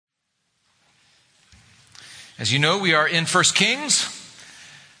As you know, we are in 1 Kings.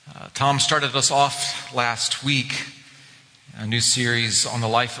 Tom started us off last week, a new series on the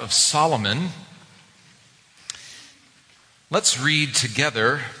life of Solomon. Let's read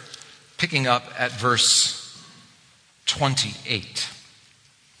together, picking up at verse 28.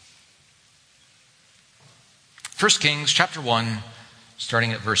 1 Kings chapter 1,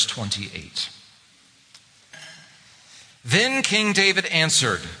 starting at verse 28. Then King David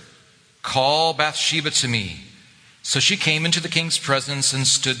answered, "Call Bathsheba to me." So she came into the king's presence and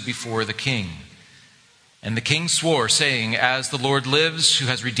stood before the king. And the king swore, saying, "As the Lord lives, who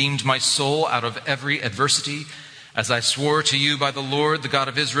has redeemed my soul out of every adversity, as I swore to you by the Lord, the God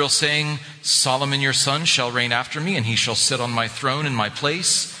of Israel, saying, Solomon your son shall reign after me, and he shall sit on my throne in my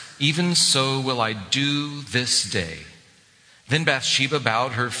place, even so will I do this day." Then Bathsheba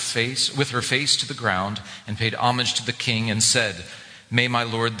bowed with her face to the ground and paid homage to the king and said, "May my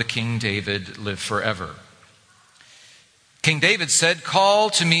lord the king David live forever." King David said, "Call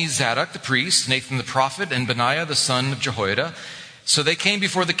to me Zadok the priest, Nathan the prophet, and Benaiah the son of Jehoiada." So they came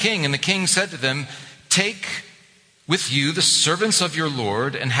before the king, and the king said to them, "Take with you the servants of your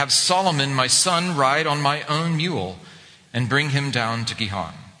lord, and have Solomon my son ride on my own mule, and bring him down to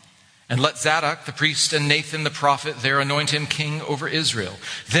Gihon. And let Zadok the priest and Nathan the prophet there anoint him king over Israel.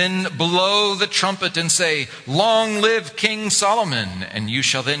 Then blow the trumpet and say, 'Long live King Solomon!' And you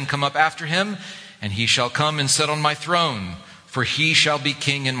shall then come up after him, and he shall come and sit on my throne, for he shall be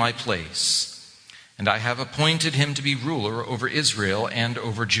king in my place. And I have appointed him to be ruler over Israel and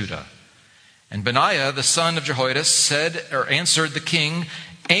over Judah." And Benaiah the son of Jehoiada answered the king,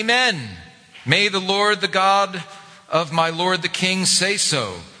 "Amen. May the Lord, the God of my lord the king, say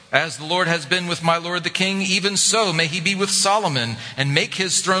so. As the Lord has been with my lord the king, even so may he be with Solomon, and make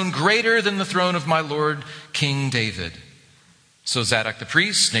his throne greater than the throne of my lord King David." So Zadok the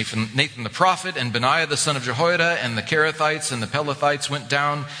priest, Nathan the prophet, and Benaiah the son of Jehoiada, and the Kerethites and the Pelethites went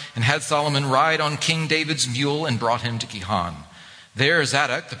down and had Solomon ride on King David's mule and brought him to Gihon. There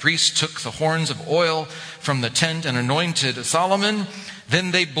Zadok the priest took the horns of oil from the tent and anointed Solomon.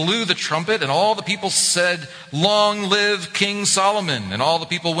 Then they blew the trumpet, and all the people said, "Long live King Solomon!" And all the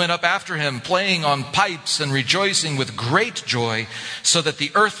people went up after him, playing on pipes and rejoicing with great joy, so that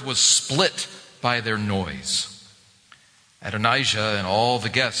the earth was split by their noise. Adonijah and all the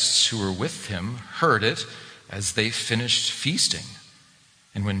guests who were with him heard it as they finished feasting.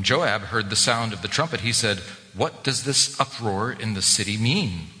 And when Joab heard the sound of the trumpet, he said, "What does this uproar in the city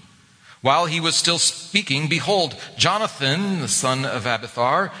mean?" While he was still speaking, behold, Jonathan, the son of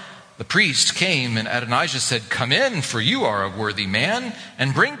Abithar, the priest, came, and Adonijah said, "Come in, for you are a worthy man,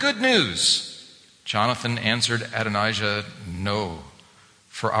 and bring good news." Jonathan answered Adonijah, "No,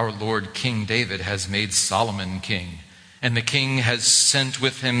 for our lord King David has made Solomon king. And the king has sent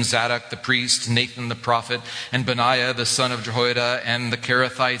with him Zadok the priest, Nathan the prophet, and Benaiah the son of Jehoiada, and the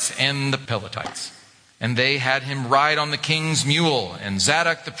Kerethites and the Pelethites. And they had him ride on the king's mule. And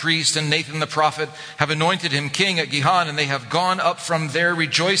Zadok the priest and Nathan the prophet have anointed him king at Gihon, and they have gone up from there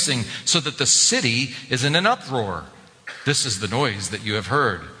rejoicing, so that the city is in an uproar. This is the noise that you have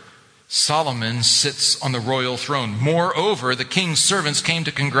heard. Solomon sits on the royal throne. Moreover, the king's servants came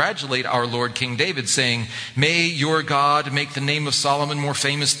to congratulate our lord King David, saying, 'May your God make the name of Solomon more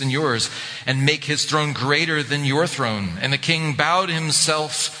famous than yours, and make his throne greater than your throne.' And the king bowed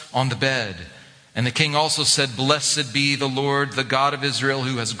himself on the bed. And the king also said, 'Blessed be the Lord, the God of Israel,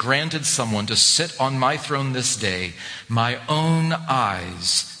 who has granted someone to sit on my throne this day, my own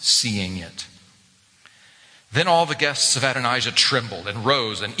eyes seeing it.' Then all the guests of Adonijah trembled and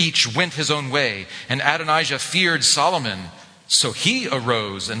rose, and each went his own way. And Adonijah feared Solomon. So he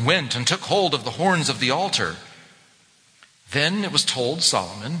arose and went and took hold of the horns of the altar. Then it was told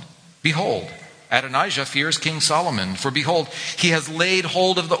Solomon, 'Behold, Adonijah fears King Solomon, for behold, he has laid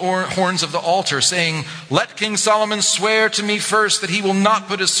hold of the horns of the altar, saying, Let King Solomon swear to me first that he will not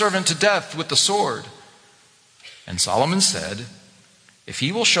put his servant to death with the sword.' And Solomon said, 'If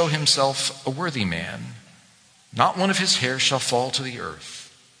he will show himself a worthy man, not one of his hairs shall fall to the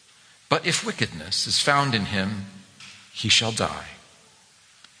earth. But if wickedness is found in him, he shall die.'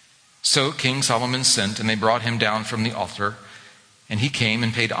 So King Solomon sent, and they brought him down from the altar. And he came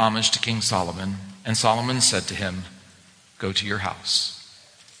and paid homage to King Solomon. And Solomon said to him, 'Go to your house.'"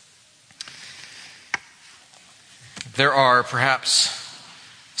 There are perhaps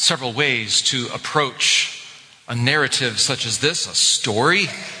several ways to approach a narrative such as this, a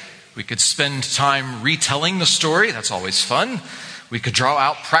story. We could spend time retelling the story. That's always fun. We could draw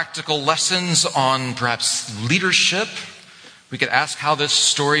out practical lessons on perhaps leadership. We could ask how this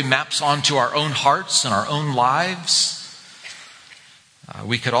story maps onto our own hearts and our own lives.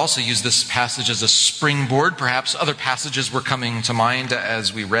 We could also use this passage as a springboard. Perhaps other passages were coming to mind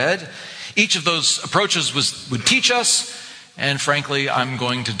as we read. Each of those approaches would teach us, and frankly, I'm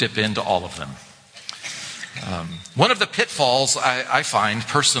going to dip into all of them. One of the pitfalls I find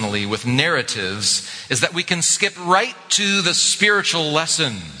personally with narratives is that we can skip right to the spiritual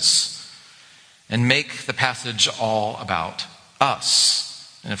lessons and make the passage all about us.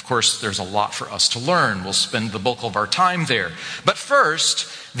 And of course, there's a lot for us to learn. We'll spend the bulk of our time there. But first,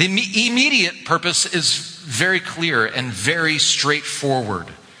 the immediate purpose is very clear and very straightforward.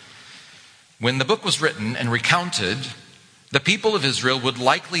 When the book was written and recounted, the people of Israel would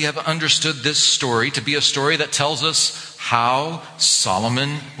likely have understood this story to be a story that tells us how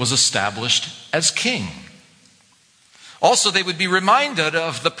Solomon was established as king. Also, they would be reminded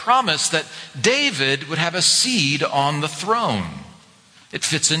of the promise that David would have a seed on the throne. It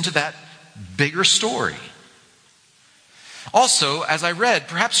fits into that bigger story. Also, as I read,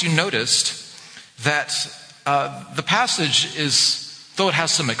 perhaps you noticed that the passage is, though it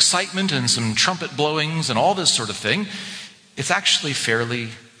has some excitement and some trumpet blowings and all this sort of thing, it's actually fairly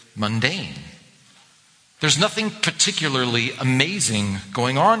mundane. There's nothing particularly amazing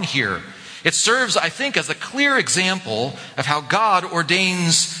going on here. It serves, I think, as a clear example of how God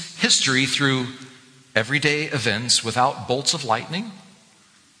ordains history through everyday events without bolts of lightning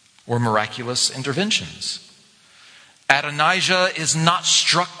or miraculous interventions. Adonijah is not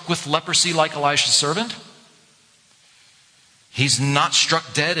struck with leprosy like Elisha's servant. He's not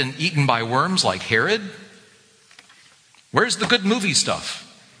struck dead and eaten by worms like Herod. Where's the good movie stuff?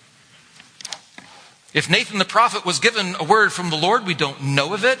 If Nathan the prophet was given a word from the Lord, we don't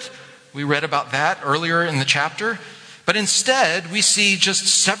know of it. We read about that earlier in the chapter. But instead, we see just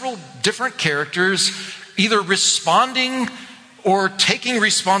several different characters either responding or taking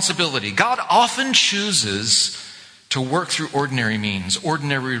responsibility. God often chooses to work through ordinary means,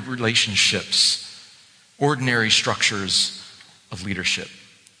 ordinary relationships, ordinary structures of leadership.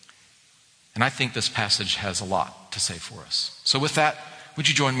 And I think this passage has a lot to say for us. So with that, would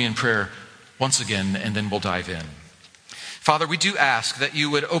you join me in prayer once again, and then we'll dive in. Father, we do ask that you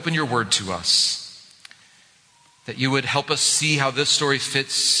would open your word to us, that you would help us see how this story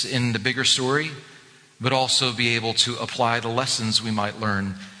fits in the bigger story, but also be able to apply the lessons we might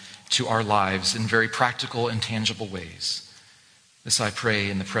learn to our lives in very practical and tangible ways. This I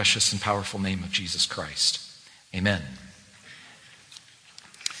pray in the precious and powerful name of Jesus Christ. Amen.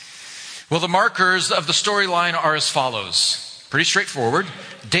 Well, the markers of the storyline are as follows. Pretty straightforward.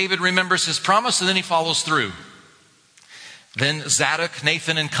 David remembers his promise and then he follows through. Then Zadok,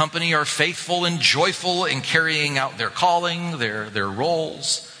 Nathan, and company are faithful and joyful in carrying out their calling, their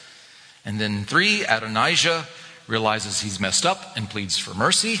roles. And then 3, Adonijah realizes he's messed up and pleads for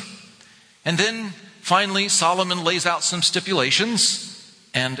mercy. And then finally, Solomon lays out some stipulations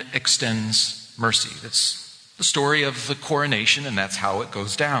and extends mercy. That's the story of the coronation, and that's how it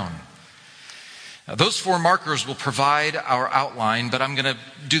goes down. Now, those 4 markers will provide our outline, but I'm going to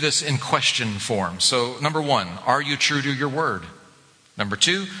do this in question form. So, number 1, are you true to your word? Number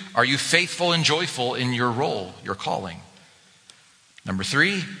 2, are you faithful and joyful in your role, your calling? Number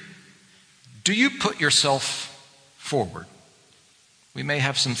 3, do you put yourself forward? We may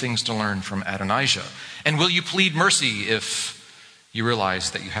have some things to learn from Adonijah. And will you plead mercy if you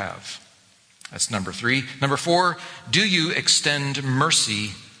realize that you have? That's number 3. Number 4, do you extend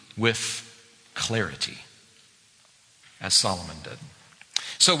mercy with clarity, as Solomon did?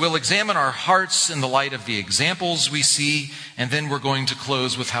 So we'll examine our hearts in the light of the examples we see, and then we're going to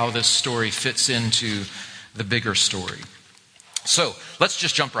close with how this story fits into the bigger story. So let's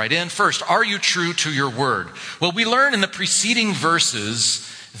just jump right in. First, are you true to your word? Well, we learn in the preceding verses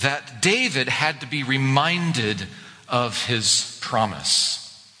that David had to be reminded of his promise.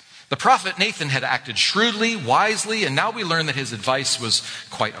 The prophet Nathan had acted shrewdly, wisely, and now we learn that his advice was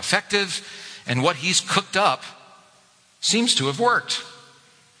quite effective, and what he's cooked up seems to have worked.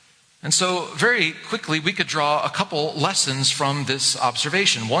 And so very quickly we could draw a couple lessons from this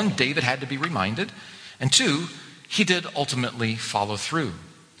observation. 1, David had to be reminded, and 2, he did ultimately follow through.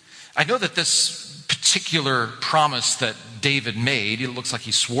 I know that this particular promise that David made, it looks like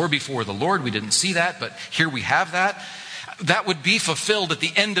he swore before the Lord. We didn't see that, but here we have that. That would be fulfilled at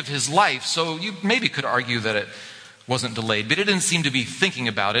the end of his life, so you maybe could argue that it wasn't delayed, but he didn't seem to be thinking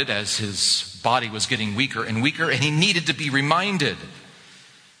about it as his body was getting weaker and weaker, and he needed to be reminded.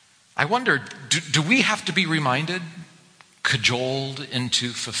 I wonder, do we have to be reminded, cajoled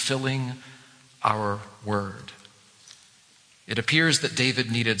into fulfilling our word? It appears that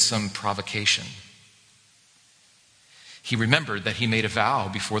David needed some provocation. He remembered that he made a vow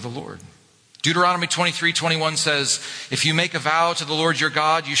before the Lord. Deuteronomy 23:21 says, if you make a vow to the Lord your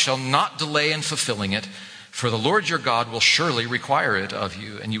God, you shall not delay in fulfilling it, for the Lord your God will surely require it of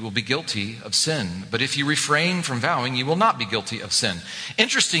you, and you will be guilty of sin. But if you refrain from vowing, you will not be guilty of sin.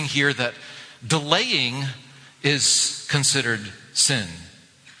 Interesting here that delaying is considered sin.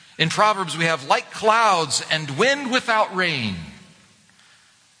 In Proverbs we have, like clouds and wind without rain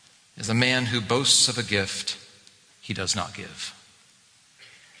is a man who boasts of a gift he does not give.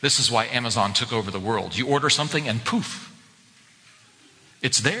 This is why Amazon took over the world. You order something and poof,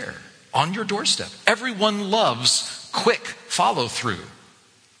 it's there on your doorstep. Everyone loves quick follow through.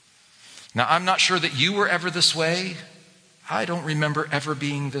 Now, I'm not sure that you were ever this way. I don't remember ever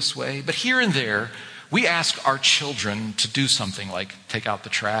being this way. But here and there, we ask our children to do something like take out the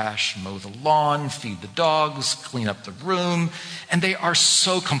trash, mow the lawn, feed the dogs, clean up the room. And they are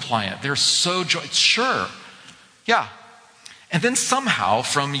so compliant. They're so sure. Yeah. And then somehow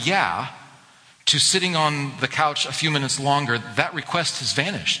from to sitting on the couch a few minutes longer, that request has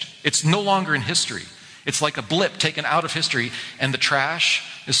vanished. It's no longer in history. It's like a blip taken out of history, and the trash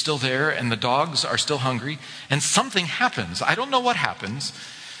is still there, and the dogs are still hungry, and something happens. I don't know what happens,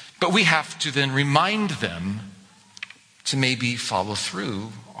 but we have to then remind them to maybe follow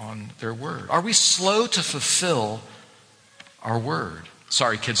through on their word. Are we slow to fulfill our word?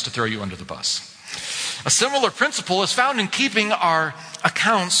 Sorry, kids, to throw you under the bus. A similar principle is found in keeping our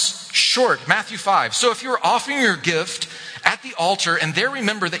accounts short. Matthew 5. So if you're offering your gift at the altar and there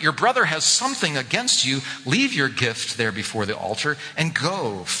remember that your brother has something against you, leave your gift there before the altar and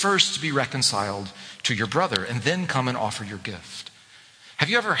go first to be reconciled to your brother and then come and offer your gift. Have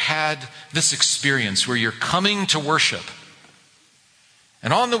you ever had this experience where you're coming to worship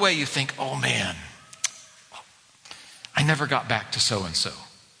and on the way you think, oh man, I never got back to so-and-so.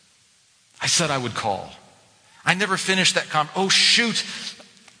 I said I would call. I never finished that oh shoot,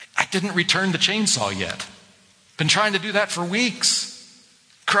 I didn't return the chainsaw yet. Been trying to do that for weeks.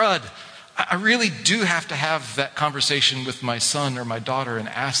 Crud. I really do have to have that conversation with my son or my daughter and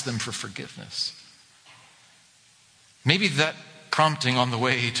ask them for forgiveness. Maybe that prompting on the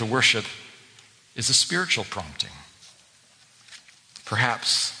way to worship is a spiritual prompting.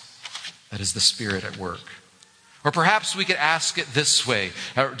 Perhaps that is the Spirit at work. Or perhaps we could ask it this way.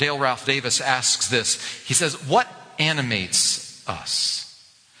 Dale Ralph Davis asks this. He says, what animates us?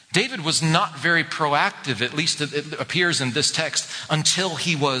 David was not very proactive, at least it appears in this text, until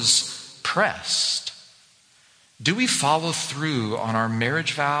he was pressed. Do we follow through on our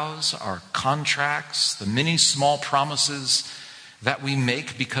marriage vows, our contracts, the many small promises that we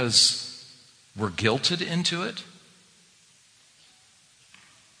make because we're guilted into it?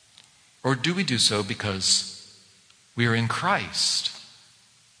 Or do we do so because we are in Christ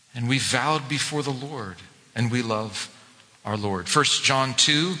and we vowed before the Lord and we love our Lord? 1 John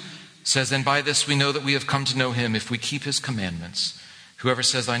 2 says, and by this we know that we have come to know him if we keep his commandments. Whoever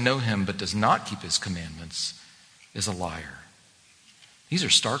says, I know him, but does not keep his commandments is a liar. These are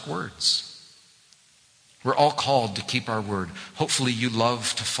stark words. We're all called to keep our word. Hopefully you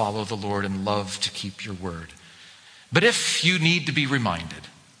love to follow the Lord and love to keep your word. But if you need to be reminded,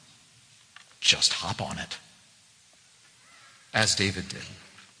 just hop on it, as David did.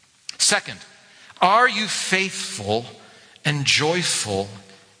 Second, are you faithful and joyful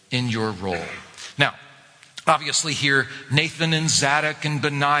in your role? Now, obviously here, Nathan and Zadok and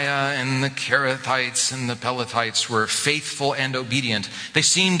Benaiah and the Kerethites and the Pelethites were faithful and obedient. They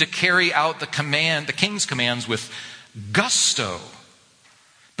seemed to carry out the king's commands with gusto.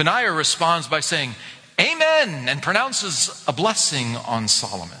 Benaiah responds by saying, Amen, and pronounces a blessing on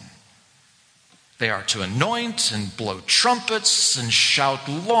Solomon. They are to anoint and blow trumpets and shout,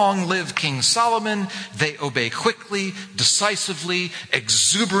 long live King Solomon. They obey quickly, decisively,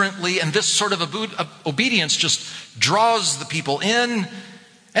 exuberantly, and this sort of obedience just draws the people in,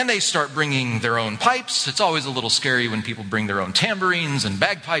 and they start bringing their own pipes. It's always a little scary when people bring their own tambourines and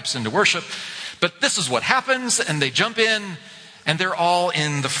bagpipes into worship, but this is what happens, and they jump in, and they're all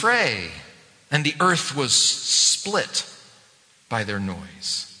in the fray, and the earth was split by their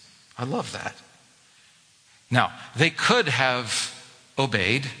noise. I love that. Now, they could have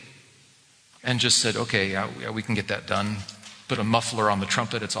obeyed and just said, okay, yeah, we can get that done. Put a muffler on the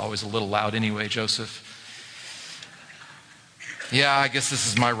trumpet. It's always a little loud anyway, Joseph. Yeah, I guess this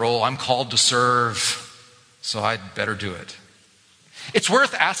is my role. I'm called to serve, so I'd better do it. It's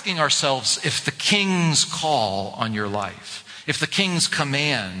worth asking ourselves if the king's call on your life, if the king's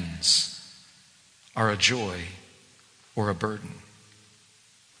commands are a joy or a burden.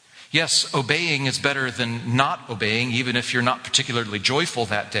 Yes, obeying is better than not obeying, even if you're not particularly joyful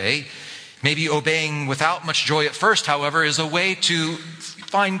that day. Maybe obeying without much joy at first, however, is a way to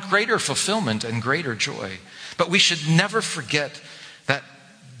find greater fulfillment and greater joy. But we should never forget that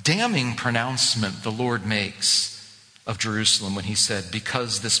damning pronouncement the Lord makes of Jerusalem when he said,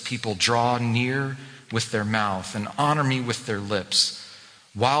 because this people draw near with their mouth and honor me with their lips,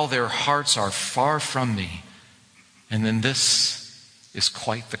 while their hearts are far from me. And then this is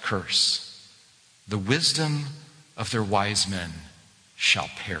quite the curse. The wisdom of their wise men shall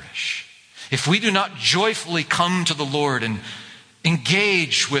perish. If we do not joyfully come to the Lord and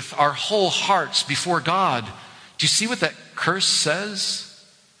engage with our whole hearts before God, do you see what that curse says?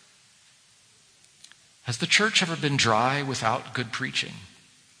 Has the church ever been dry without good preaching?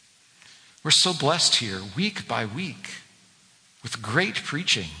 We're so blessed here, week by week, with great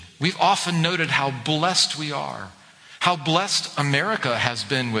preaching. We've often noted how blessed we are, how blessed America has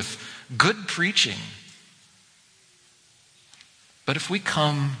been with good preaching. But if we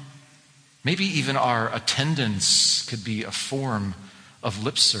come, maybe even our attendance could be a form of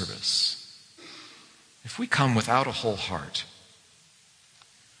lip service. If we come without a whole heart,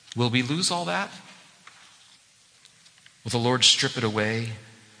 will we lose all that? Will the Lord strip away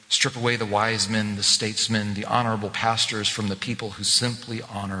the wise men, the statesmen, the honorable pastors from the people who simply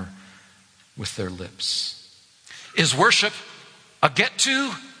honor with their lips? Is worship a get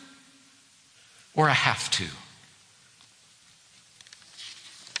to or a have to?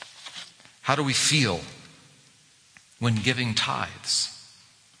 How do we feel when giving tithes?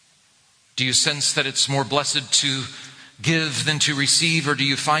 Do you sense that it's more blessed to give than to receive, or do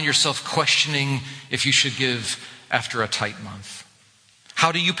you find yourself questioning if you should give after a tight month?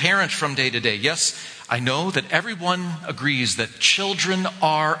 How do you parent from day to day? Yes, I know that everyone agrees that children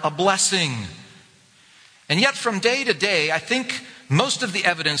are a blessing. And yet from day to day, I think most of the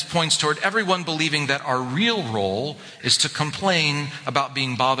evidence points toward everyone believing that our real role is to complain about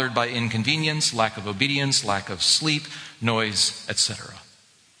being bothered by inconvenience, lack of obedience, lack of sleep, noise, etc.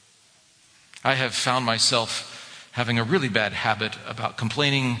 I have found myself having a really bad habit about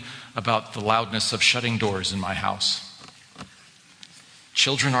complaining about the loudness of shutting doors in my house.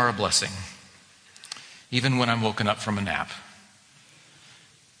 Children are a blessing, even when I'm woken up from a nap.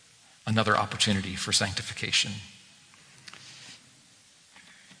 Another opportunity for sanctification.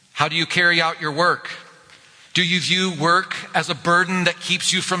 How do you carry out your work? Do you view work as a burden that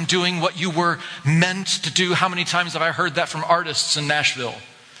keeps you from doing what you were meant to do? How many times have I heard that from artists in Nashville?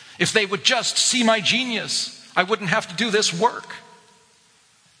 If they would just see my genius, I wouldn't have to do this work.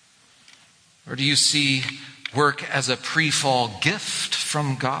 Or do you see work as a pre-fall gift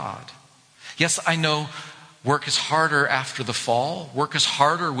from God? Yes, I know work is harder after the fall. Work is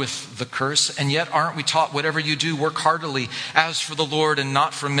harder with the curse. And yet aren't we taught, whatever you do, work heartily as for the Lord and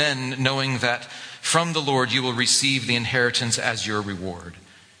not for men, knowing that from the Lord you will receive the inheritance as your reward.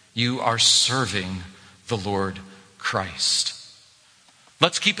 You are serving the Lord Christ.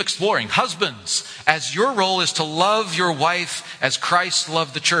 Let's keep exploring. Husbands, as your role is to love your wife as Christ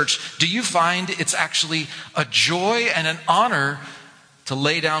loved the church, do you find it's actually a joy and an honor to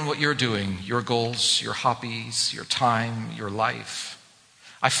lay down what you're doing, your goals, your hobbies, your time, your life?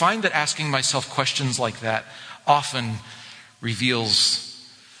 I find that asking myself questions like that often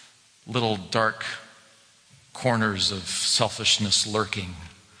reveals little dark corners of selfishness lurking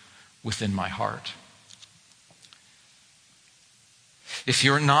within my heart. If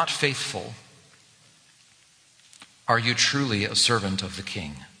you're not faithful, are you truly a servant of the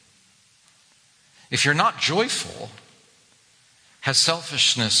King? If you're not joyful, has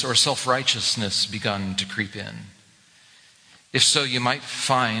selfishness or self-righteousness begun to creep in? If so, you might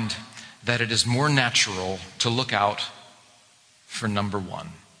find that it is more natural to look out for number one,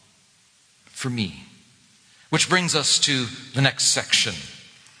 for me. Which brings us to the next section.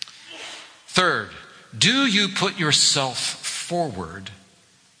 Third, do you put yourself forward?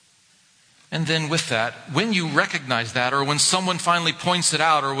 And then with that, when you recognize that, or when someone finally points it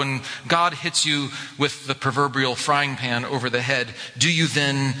out, or when God hits you with the proverbial frying pan over the head, do you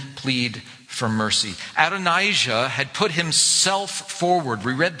then plead for mercy? Adonijah had put himself forward.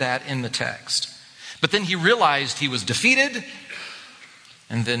 We read that in the text. But then he realized he was defeated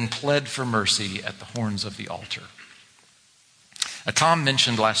and then pled for mercy at the horns of the altar. Tom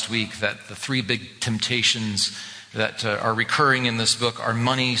mentioned last week that the three big temptations that are recurring in this book are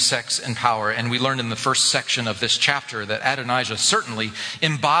money, sex, and power. And we learned in the first section of this chapter that Adonijah certainly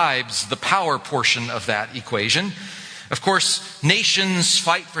imbibes the power portion of that equation. Of course, nations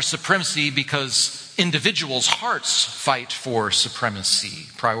fight for supremacy because individuals' hearts fight for supremacy,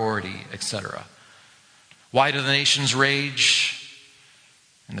 priority, etc. Why do the nations rage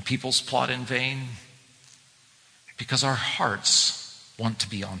and the peoples plot in vain? Because our hearts want to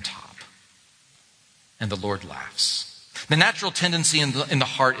be on top. And the Lord laughs. The natural tendency in the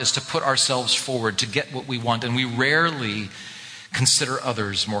heart is to put ourselves forward to get what we want, and we rarely consider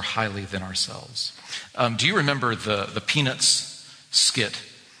others more highly than ourselves. Do you remember the Peanuts skit?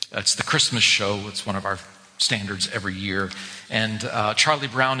 It's the Christmas show. It's one of our standards every year. And Charlie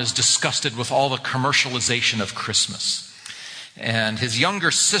Brown is disgusted with all the commercialization of Christmas. And his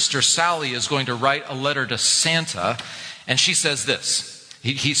younger sister, Sally, is going to write a letter to Santa, and she says this.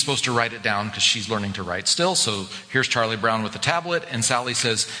 He's supposed to write it down because she's learning to write still. So here's Charlie Brown with the tablet, and Sally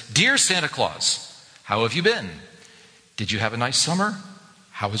says, "Dear Santa Claus, how have you been? Did you have a nice summer?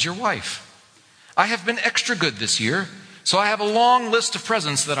 How was your wife? I have been extra good this year, so I have a long list of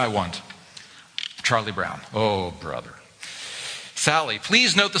presents that I want." Charlie Brown, "Oh, brother." Sally,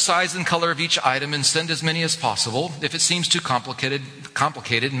 "Please note the size and color of each item and send as many as possible. If it seems too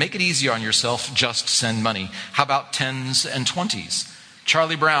complicated, make it easy on yourself. Just send money. How about 10s and 20s?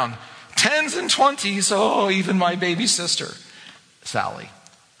 Charlie Brown, "10s and 20s, oh, even my baby sister." Sally,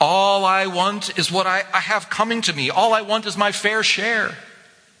 "All I want is what I have coming to me. All I want is my fair share."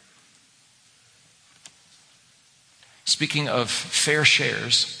 Speaking of fair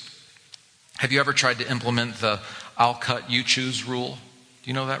shares, have you ever tried to implement the "I'll cut, you choose" rule? Do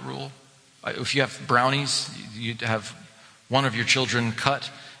you know that rule? If you have brownies, you have one of your children cut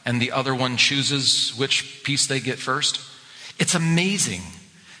and the other one chooses which piece they get first. It's amazing.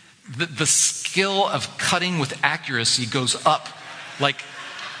 The skill of cutting with accuracy goes up. Like,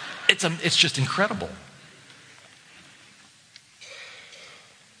 it's just incredible.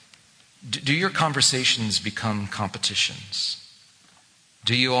 Do your conversations become competitions?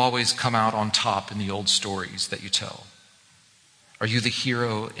 Do you always come out on top in the old stories that you tell? Are you the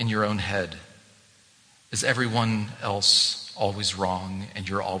hero in your own head? Is everyone else always wrong and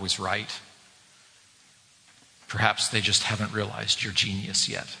you're always right? Perhaps they just haven't realized your genius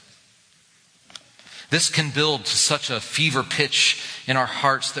yet. This can build to such a fever pitch in our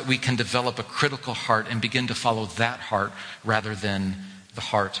hearts that we can develop a critical heart and begin to follow that heart rather than the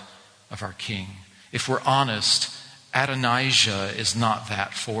heart of our King. If we're honest, Adonijah is not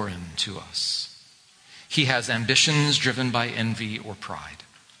that foreign to us. He has ambitions driven by envy or pride,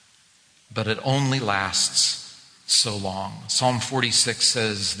 but it only lasts so long. Psalm 46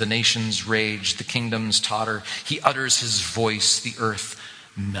 says, "The nations rage, the kingdoms totter. He utters his voice, the earth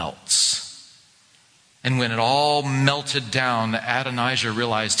melts." And when it all melted down, Adonijah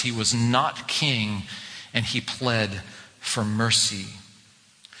realized he was not king, and he pled for mercy.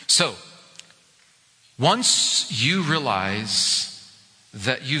 So, once you realize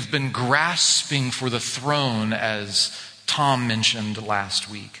that you've been grasping for the throne, as Tom mentioned last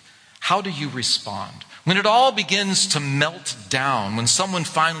week, how do you respond? When it all begins to melt down, when someone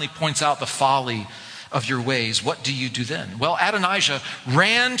finally points out the folly of your ways, what do you do then? Well, Adonijah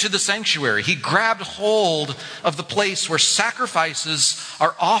ran to the sanctuary. He grabbed hold of the place where sacrifices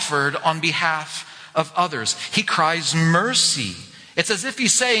are offered on behalf of others. He cries mercy. It's as if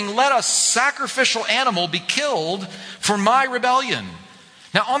he's saying, "Let a sacrificial animal be killed for my rebellion."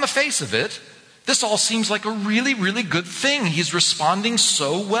 Now, on the face of it, this all seems like a really, really good thing. He's responding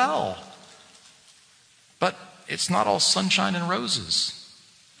so well. But it's not all sunshine and roses.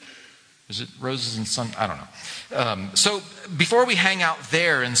 Is it roses and sun? I don't know. So before we hang out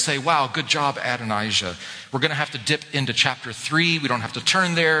there and say, "Wow, good job, Adonijah," we're going to have to dip into chapter 3. We don't have to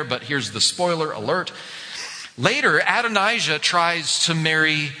turn there, but here's the spoiler alert. Later, Adonijah tries to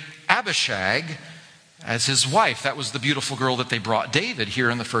marry Abishag as his wife. That was the beautiful girl that they brought David here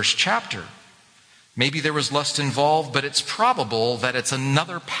in the first chapter. Maybe there was lust involved, but it's probable that it's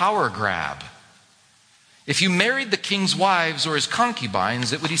another power grab. If you married the king's wives or his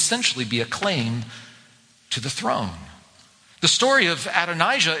concubines, it would essentially be a claim to the throne. The story of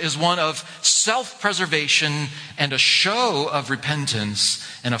Adonijah is one of self-preservation and a show of repentance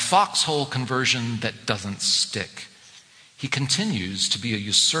and a foxhole conversion that doesn't stick. He continues to be a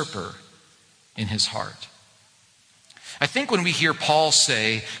usurper in his heart. I think when we hear Paul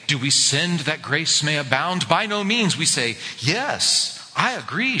say, "Do we sin that grace may abound?" By no means. We say, "Yes, I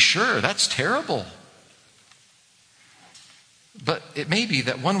agree, sure, that's terrible." But it may be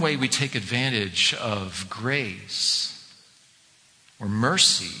that one way we take advantage of grace or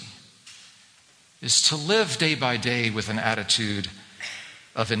mercy is to live day by day with an attitude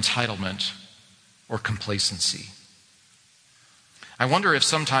of entitlement or complacency. I wonder if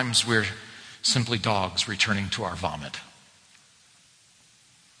sometimes we're simply dogs returning to our vomit.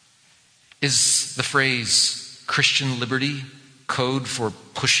 Is the phrase Christian liberty code for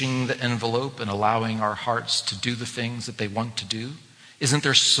pushing the envelope and allowing our hearts to do the things that they want to do? Isn't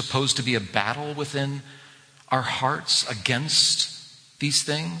there supposed to be a battle within our hearts against these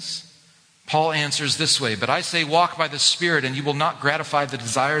things? Paul answers this way, "But I say walk by the Spirit, and you will not gratify the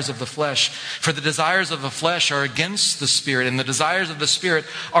desires of the flesh. For the desires of the flesh are against the Spirit, and the desires of the Spirit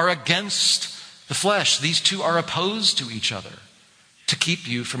are against the flesh. These two are opposed to each other to keep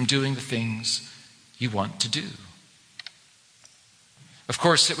you from doing the things you want to do." Of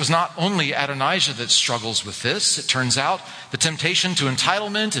course, it was not only Adonijah that struggles with this. It turns out the temptation to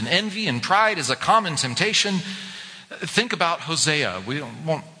entitlement and envy and pride is a common temptation. Think about Hosea. We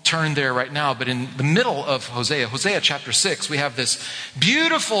won't turn there right now, but in the middle of Hosea chapter 6, we have this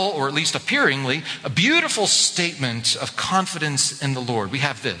beautiful, or at least appearingly, a beautiful statement of confidence in the Lord. We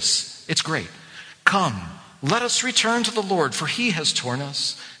have this. It's great. "Come, let us return to the Lord, for he has torn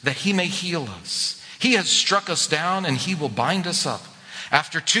us, that he may heal us. He has struck us down, and he will bind us up.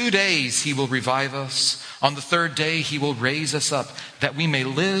 After 2 days he will revive us. On the 3rd day he will raise us up, that we may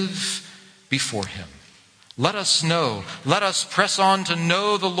live before him. Let us press on to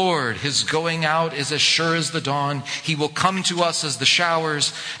know the Lord. His going out is as sure as the dawn. He will come to us as the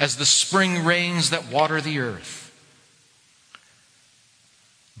showers, as the spring rains that water the earth."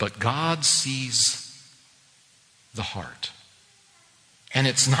 But God sees the heart. And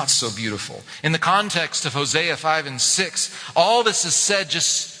it's not so beautiful. In the context of Hosea 5 and 6, all this is said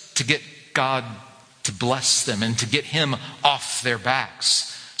just to get God to bless them and to get him off their backs.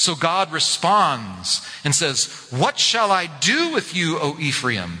 So God responds and says, "What shall I do with you, O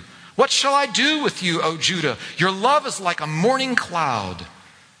Ephraim? What shall I do with you, O Judah? Your love is like a morning cloud,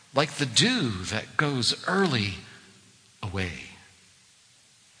 like the dew that goes early away."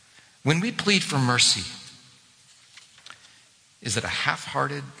 When we plead for mercy, is it a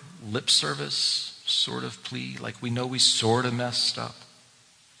half-hearted lip service sort of plea, like we know we sort of messed up?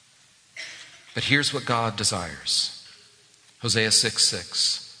 But here's what God desires. Hosea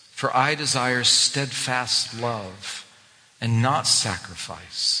 6:6. "For I desire steadfast love and not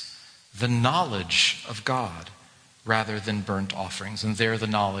sacrifice, the knowledge of God rather than burnt offerings." And there the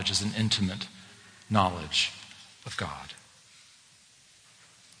knowledge is an intimate knowledge of God.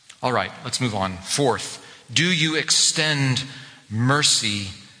 All right, let's move on. Fourth, do you extend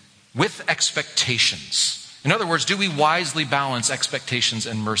mercy with expectations? In other words, do we wisely balance expectations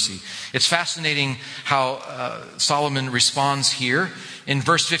and mercy? It's fascinating how Solomon responds here. In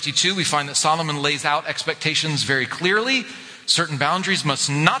verse 52, we find that Solomon lays out expectations very clearly. Certain boundaries must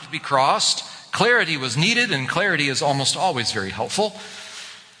not be crossed. Clarity was needed, and clarity is almost always very helpful.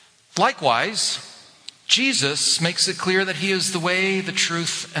 Likewise, Jesus makes it clear that he is the way, the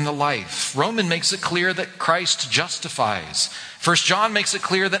truth, and the life. Romans makes it clear that Christ justifies. 1 John makes it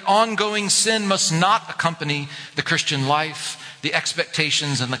clear that ongoing sin must not accompany the Christian life. The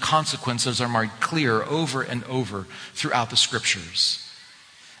expectations and the consequences are made clear over and over throughout the Scriptures.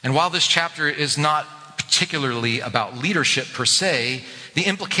 And while this chapter is not particularly about leadership per se, the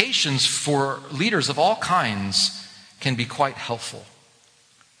implications for leaders of all kinds can be quite helpful.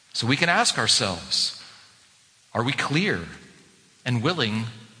 So we can ask ourselves, are we clear and willing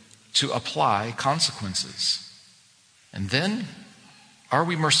to apply consequences? And then, are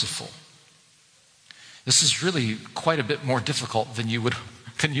we merciful? This is really quite a bit more difficult than you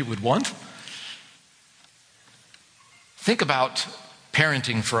would want. Think about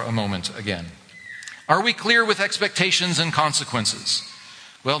parenting for a moment again. Are we clear with expectations and consequences?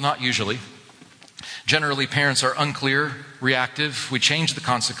 Well, not usually. Generally, parents are unclear, reactive. We change the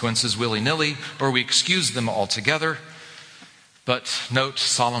consequences willy-nilly, or we excuse them altogether. But note,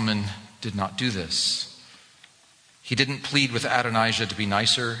 Solomon did not do this. He didn't plead with Adonijah to be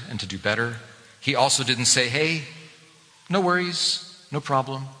nicer and to do better. He also didn't say, "Hey, no worries, no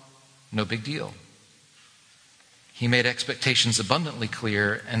problem, no big deal." He made expectations abundantly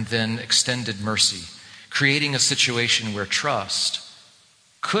clear and then extended mercy, creating a situation where trust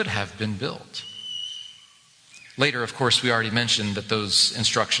could have been built. Later, of course, we already mentioned that those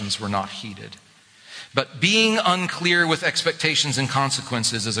instructions were not heeded. But being unclear with expectations and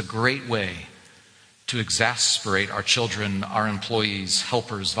consequences is a great way to exasperate our children, our employees,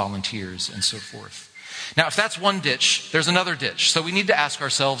 helpers, volunteers, and so forth. Now, if that's one ditch, there's another ditch. So we need to ask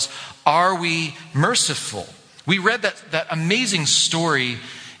ourselves, are we merciful? We read that amazing story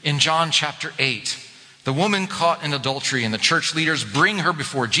in John chapter 8. The woman caught in adultery, and the church leaders bring her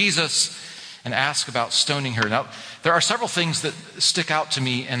before Jesus and ask about stoning her. Now, there are several things that stick out to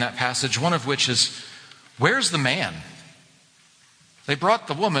me in that passage, one of which is, where's the man? They brought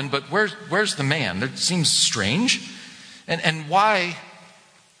the woman, but where's the man? It seems strange. And why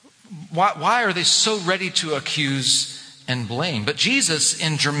are they so ready to accuse and blame? But Jesus,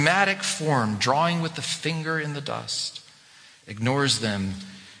 in dramatic form, drawing with the finger in the dust, ignores them.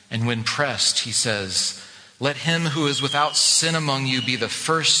 And when pressed, he says, "Let him who is without sin among you be the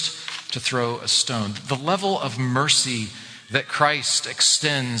first to throw a stone. The level of mercy that Christ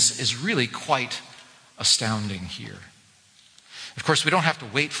extends is really quite astounding here. Of course, we don't have to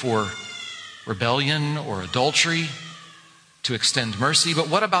wait for rebellion or adultery to extend mercy, but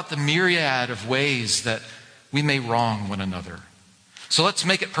what about the myriad of ways that we may wrong one another? So let's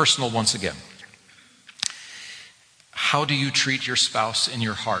make it personal once again. How do you treat your spouse in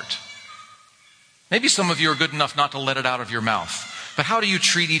your heart? Maybe some of you are good enough not to let it out of your mouth. But how do you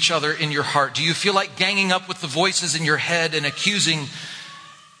treat each other in your heart? Do you feel like ganging up with the voices in your head and accusing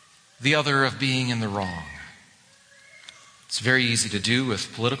the other of being in the wrong? It's very easy to do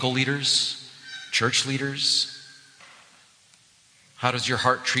with political leaders, church leaders. How does your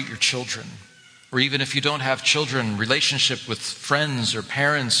heart treat your children? Or even if you don't have children, relationship with friends or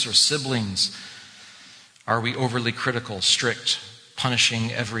parents or siblings. Are we overly critical, strict,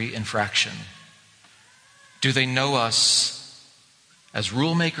 punishing every infraction? Do they know us as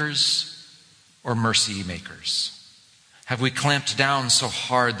rule makers or mercy makers? Have we clamped down so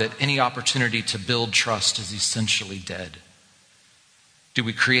hard that any opportunity to build trust is essentially dead? Do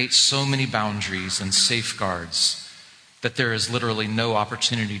we create so many boundaries and safeguards that there is literally no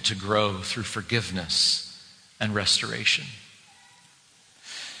opportunity to grow through forgiveness and restoration?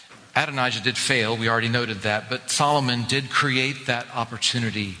 Adonijah did fail, we already noted that, but Solomon did create that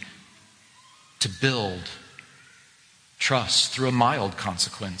opportunity to build trust through a mild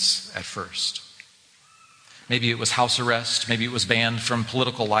consequence at first. Maybe it was house arrest, maybe it was banned from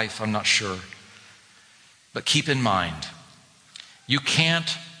political life, I'm not sure. But keep in mind, you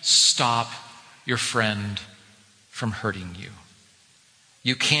can't stop your friend from hurting you.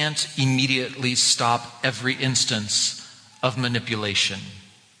 You can't immediately stop every instance of manipulation.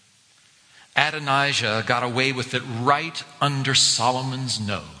 Adonijah got away with it right under Solomon's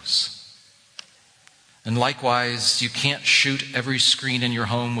nose. And likewise, you can't shoot every screen in your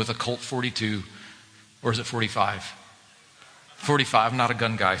home with a Colt 42, or is it 45? 45, I'm not a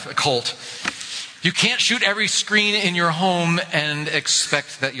gun guy, a Colt. You can't shoot every screen in your home and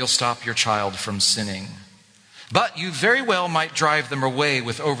expect that you'll stop your child from sinning. But you very well might drive them away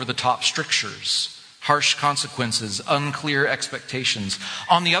with over-the-top strictures, harsh consequences, unclear expectations.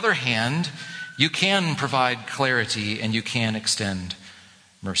 On the other hand, you can provide clarity and you can extend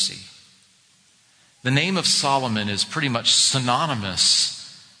mercy. The name of Solomon is pretty much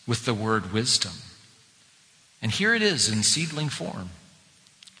synonymous with the word wisdom. And here it is in seedling form.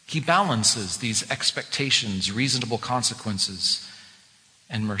 He balances these expectations, reasonable consequences,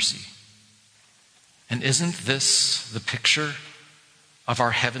 and mercy. And isn't this the picture of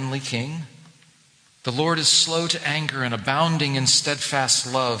our heavenly King? The Lord is slow to anger and abounding in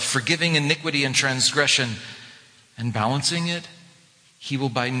steadfast love, forgiving iniquity and transgression, and balancing it. He will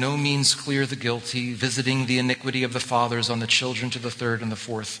by no means clear the guilty, visiting the iniquity of the fathers on the children to the third and the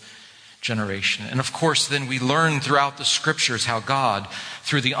fourth generation. And of course, then we learn throughout the scriptures how God,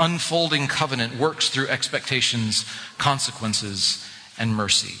 through the unfolding covenant, works through expectations, consequences, and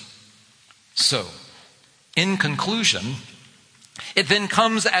mercy. So, in conclusion, it then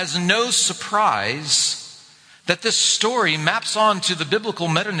comes as no surprise that this story maps onto the biblical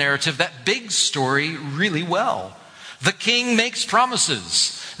meta-narrative, that big story, really well. The king makes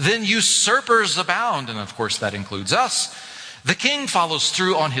promises, then usurpers abound, and of course that includes us. The king follows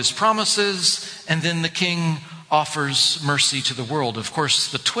through on his promises, and then the king offers mercy to the world. Of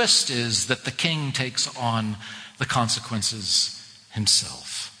course, the twist is that the king takes on the consequences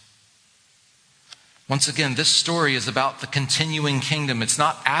himself. Once again, this story is about the continuing kingdom. It's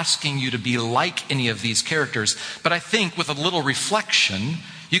not asking you to be like any of these characters, but I think with a little reflection,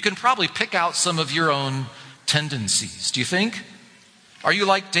 you can probably pick out some of your own tendencies. Do you think? Are you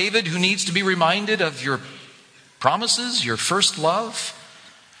like David, who needs to be reminded of your promises, your first love?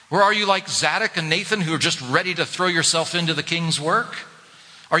 Or are you like Zadok and Nathan, who are just ready to throw yourself into the king's work?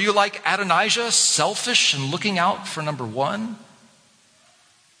 Are you like Adonijah, selfish and looking out for number one?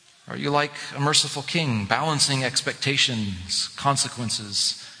 Are you like a merciful king, balancing expectations,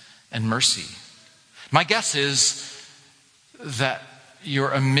 consequences, and mercy? My guess is that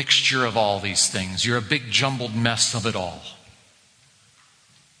you're a mixture of all these things. You're a big jumbled mess of it all.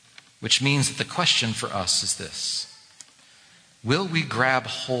 Which means that the question for us is this: will we grab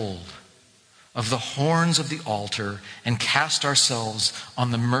hold of the horns of the altar and cast ourselves on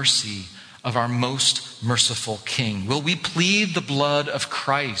the mercy of our most merciful King? Will we plead the blood of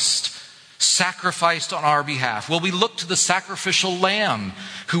Christ sacrificed on our behalf? Will we look to the sacrificial lamb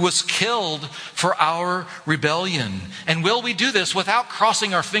who was killed for our rebellion? And will we do this without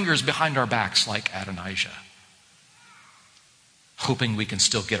crossing our fingers behind our backs like Adonijah, hoping we can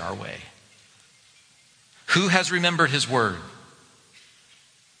still get our way? Who has remembered his word?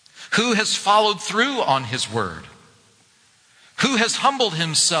 Who has followed through on his word? Who has humbled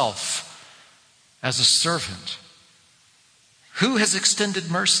himself as a servant? Who has extended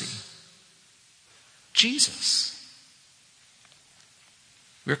mercy? Jesus.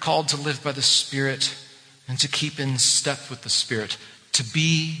 We're called to live by the Spirit and to keep in step with the Spirit, to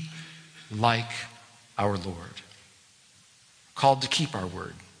be like our Lord. Called to keep our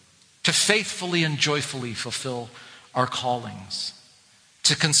word, to faithfully and joyfully fulfill our callings,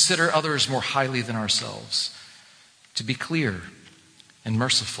 to consider others more highly than ourselves, to be clear and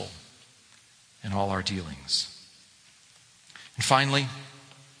merciful in all our dealings. And finally,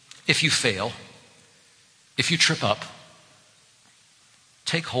 if you fail, if you trip up,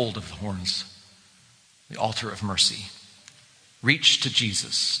 take hold of the horns, the altar of mercy. Reach to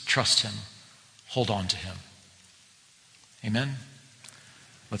Jesus, trust him, hold on to him. Amen?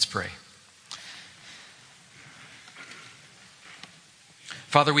 Let's pray.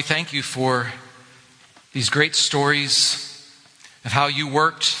 Father, we thank you for these great stories of how you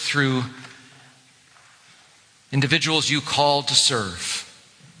worked through individuals you called to serve.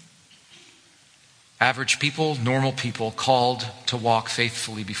 Average people, normal people, called to walk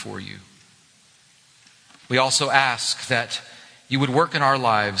faithfully before you. We also ask that you would work in our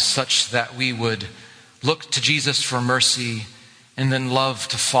lives such that we would look to Jesus for mercy and then love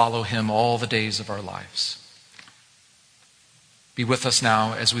to follow him all the days of our lives. Be with us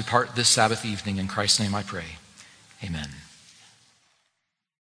now as we part this Sabbath evening. In Christ's name I pray. Amen.